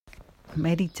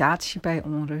meditatie bij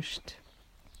onrust.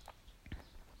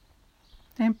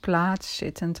 Neem plaats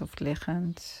zittend of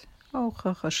liggend,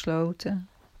 ogen gesloten.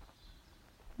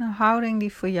 Een houding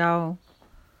die voor jou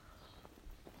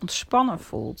ontspannen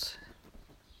voelt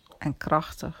en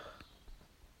krachtig.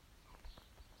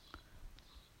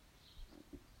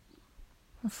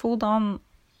 Voel dan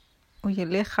hoe je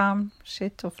lichaam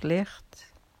zit of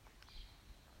ligt.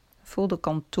 Voel de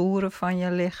contouren van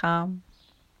je lichaam.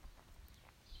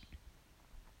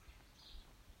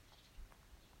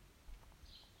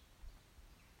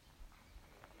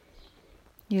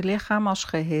 Je lichaam als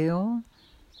geheel.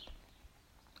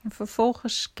 En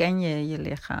vervolgens scan je je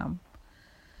lichaam.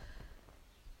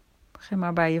 Begin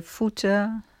maar bij je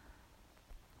voeten.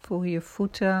 Voel je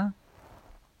voeten.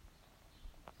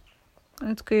 En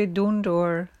dat kun je doen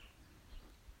door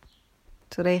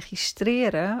te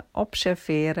registreren,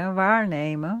 observeren,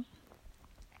 waarnemen.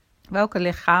 Welke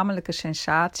lichamelijke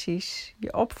sensaties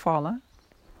je opvallen.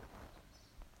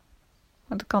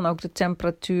 Maar het kan ook de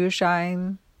temperatuur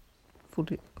zijn.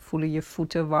 Voelen je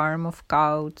voeten warm of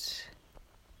koud?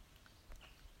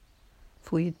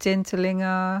 Voel je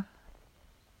tintelingen?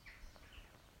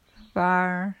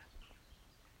 Waar?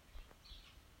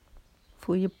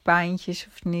 Voel je pijntjes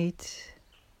of niet?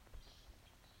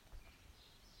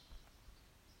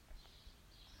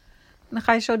 En dan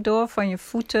ga je zo door van je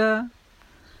voeten,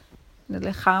 de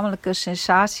lichamelijke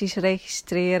sensaties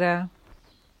registreren,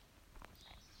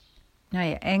 naar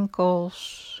je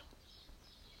enkels.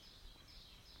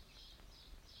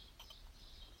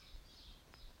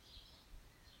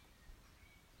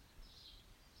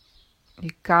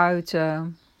 Je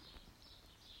kuiten.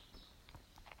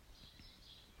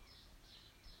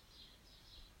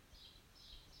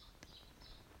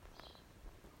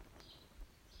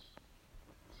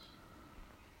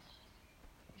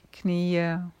 Je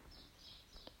knieën.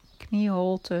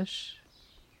 Knieholtes.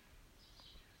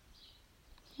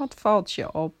 Wat valt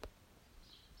je op?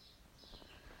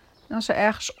 En als er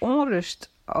ergens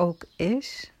onrust ook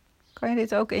is, kan je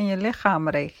dit ook in je lichaam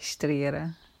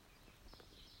registreren.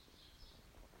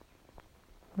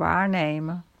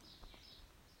 Waarnemen.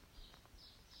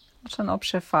 Als een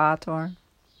observator.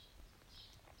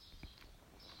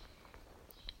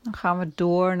 Dan gaan we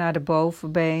door naar de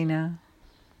bovenbenen.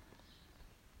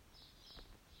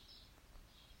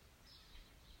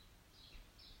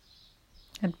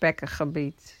 Het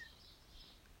bekkengebied.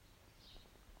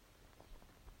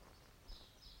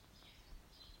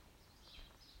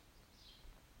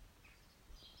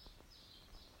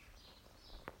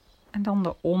 En dan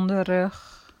de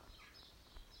onderrug.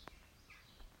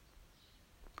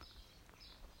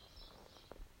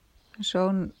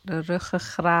 Zo de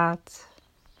ruggengraat.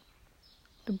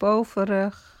 De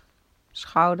bovenrug.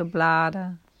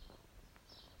 Schouderbladen.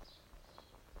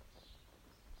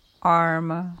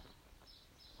 Armen.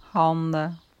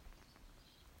 Handen.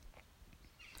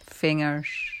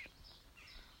 Vingers.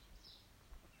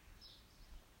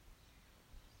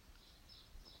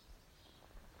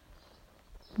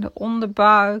 De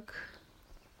onderbuik.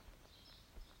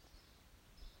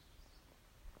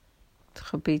 Het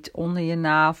gebied onder je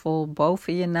navel,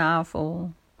 boven je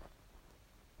navel.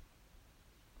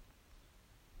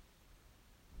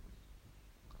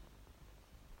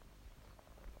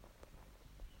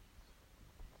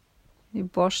 Je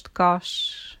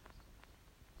borstkas.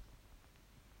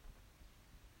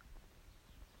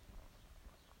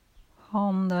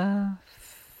 Handen,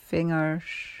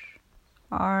 vingers,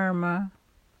 armen.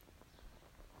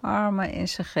 Armen in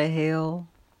zijn geheel.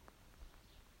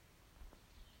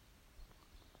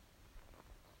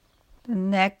 De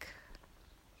nek,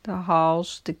 de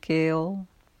hals, de keel.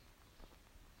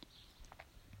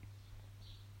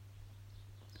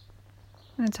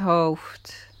 En het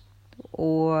hoofd, de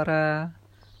oren,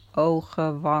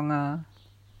 ogen, wangen,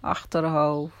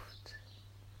 achterhoofd.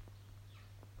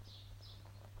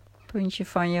 Puntje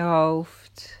van je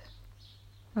hoofd,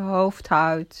 de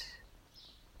hoofdhuid.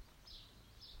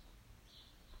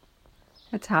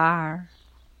 Het haar.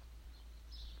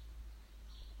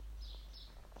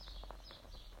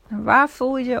 En waar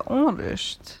voel je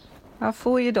onrust? Waar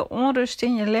voel je de onrust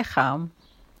in je lichaam?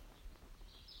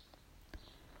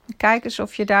 En kijk eens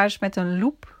of je daar eens met een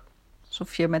loep,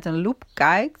 alsof je met een loep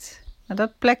kijkt, naar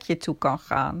dat plekje toe kan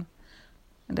gaan.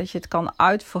 En dat je het kan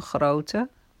uitvergroten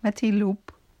met die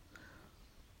loep.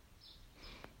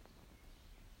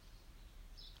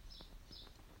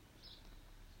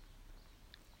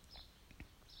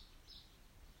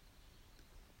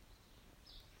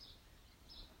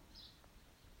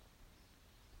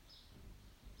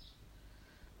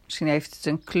 Misschien heeft het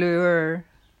een kleur,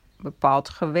 een bepaald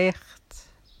gewicht.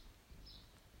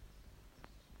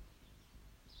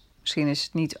 Misschien is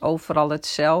het niet overal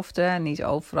hetzelfde en niet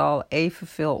overal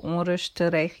evenveel onrust te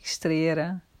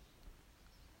registreren.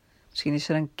 Misschien is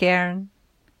er een kern.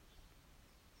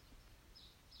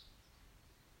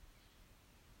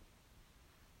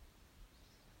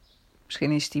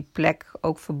 Misschien is die plek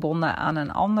ook verbonden aan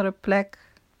een andere plek.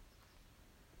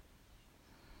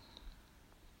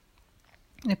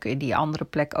 Dan kun je die andere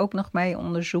plek ook nog mee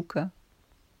onderzoeken.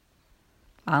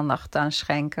 Aandacht aan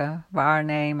schenken,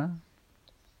 waarnemen.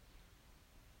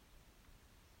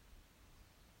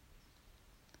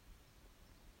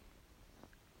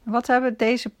 Wat hebben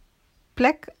deze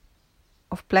plek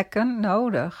of plekken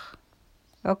nodig?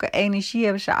 Welke energie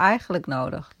hebben ze eigenlijk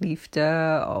nodig?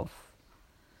 Liefde of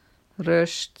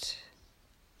rust,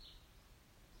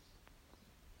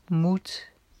 moed.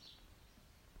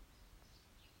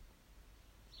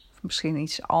 Of misschien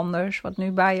iets anders wat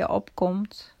nu bij je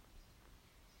opkomt.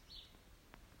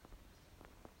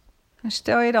 En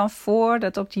stel je dan voor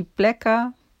dat op die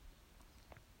plekken,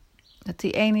 dat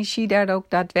die energie daar ook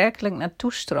daadwerkelijk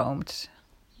naartoe stroomt.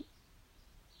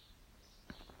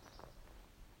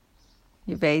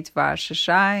 Je weet waar ze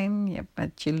zijn, je hebt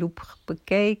met je loop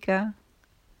bekeken.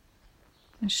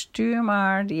 En stuur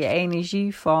maar die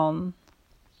energie van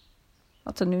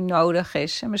wat er nu nodig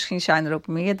is. En misschien zijn er ook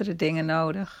meerdere dingen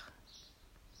nodig.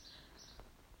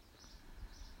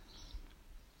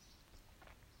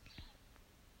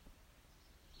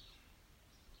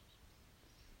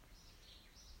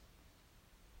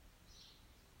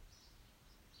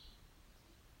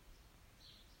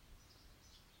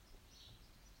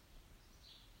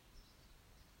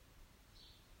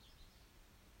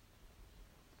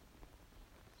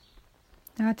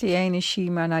 Laat die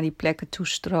energie maar naar die plekken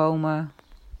toestromen.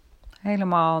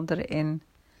 Helemaal erin.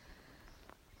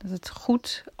 Dat het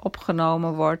goed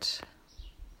opgenomen wordt.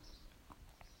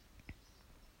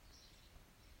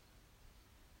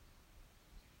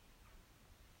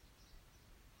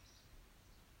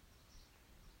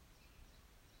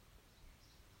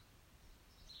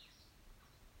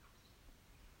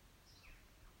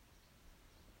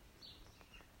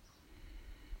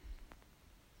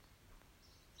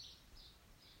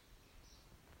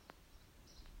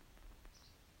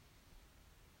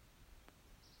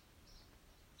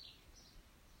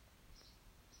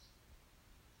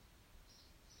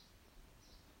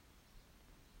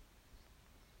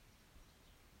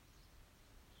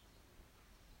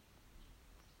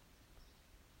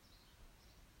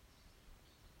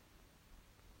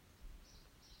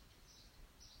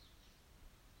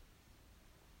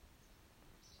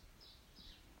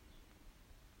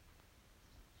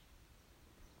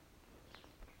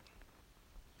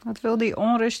 Wat wil die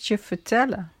onrust je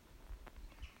vertellen?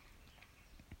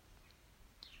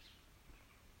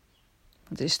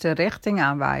 Wat is de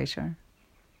richtingaanwijzer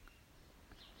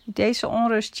die deze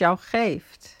onrust jou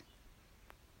geeft?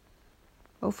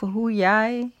 Over hoe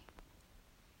jij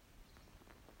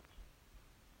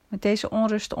met deze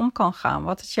onrust om kan gaan.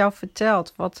 Wat het jou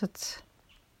vertelt, wat het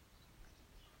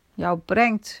jou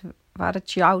brengt, waar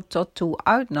het jou tot toe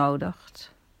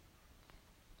uitnodigt.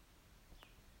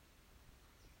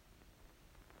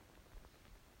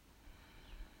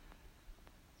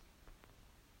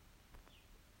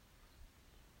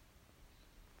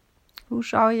 Hoe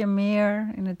zou je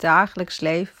meer in het dagelijks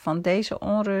leven van deze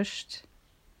onrust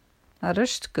naar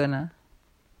rust kunnen?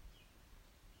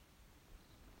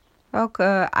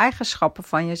 Welke eigenschappen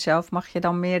van jezelf mag je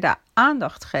dan meer de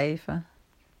aandacht geven?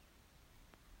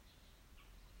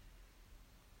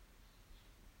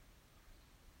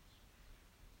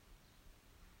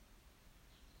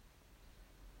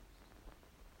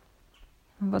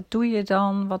 Wat doe je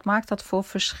dan? Wat maakt dat voor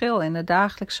verschil in de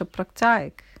dagelijkse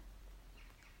praktijk?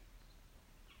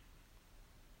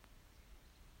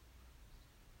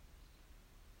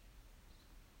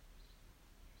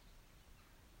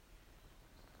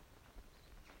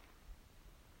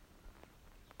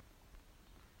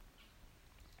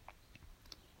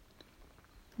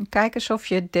 En kijk eens of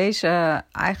je deze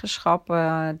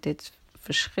eigenschappen, dit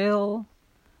verschil,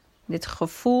 dit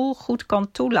gevoel goed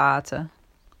kan toelaten.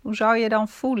 Hoe zou je dan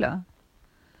voelen?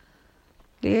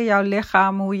 Leer jouw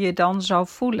lichaam hoe je dan zou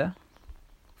voelen.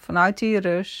 Vanuit die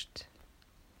rust,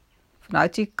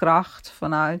 vanuit die kracht,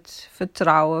 vanuit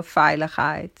vertrouwen,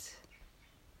 veiligheid.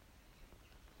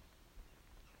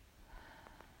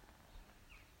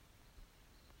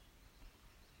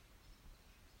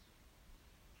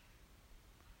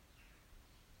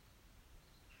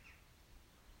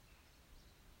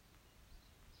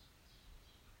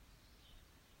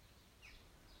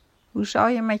 Hoe zou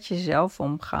je met jezelf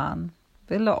omgaan?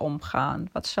 Willen omgaan?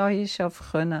 Wat zou je jezelf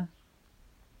gunnen?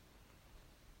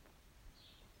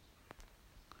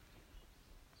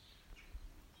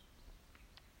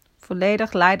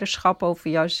 volledig leiderschap over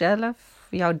jouzelf,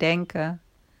 jouw denken,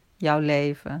 jouw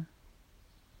leven.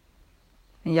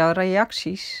 En jouw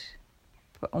reacties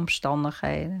op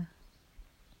omstandigheden.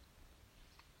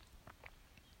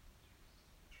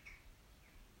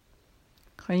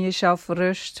 Gun jezelf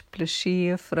rust,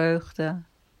 plezier, vreugde.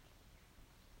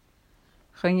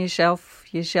 Gun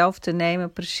jezelf te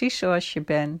nemen precies zoals je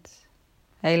bent.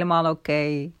 Helemaal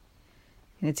oké.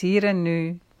 In het hier en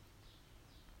nu.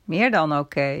 Meer dan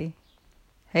oké.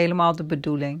 Helemaal de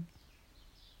bedoeling.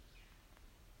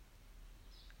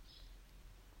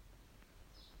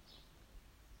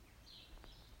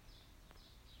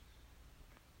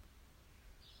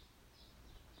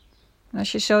 En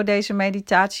als je zo deze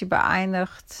meditatie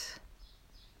beëindigt,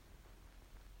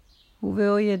 hoe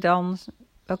wil je dan,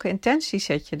 welke intentie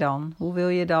zet je dan? Hoe wil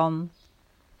je dan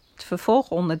het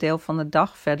vervolgonderdeel van de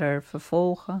dag verder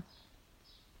vervolgen?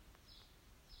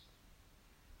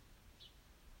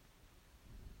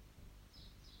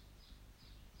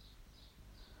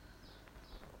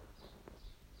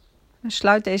 En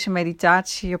sluit deze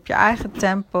meditatie op je eigen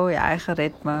tempo, je eigen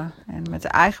ritme en met de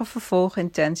eigen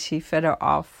vervolgintentie verder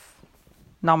af.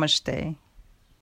 Namaste.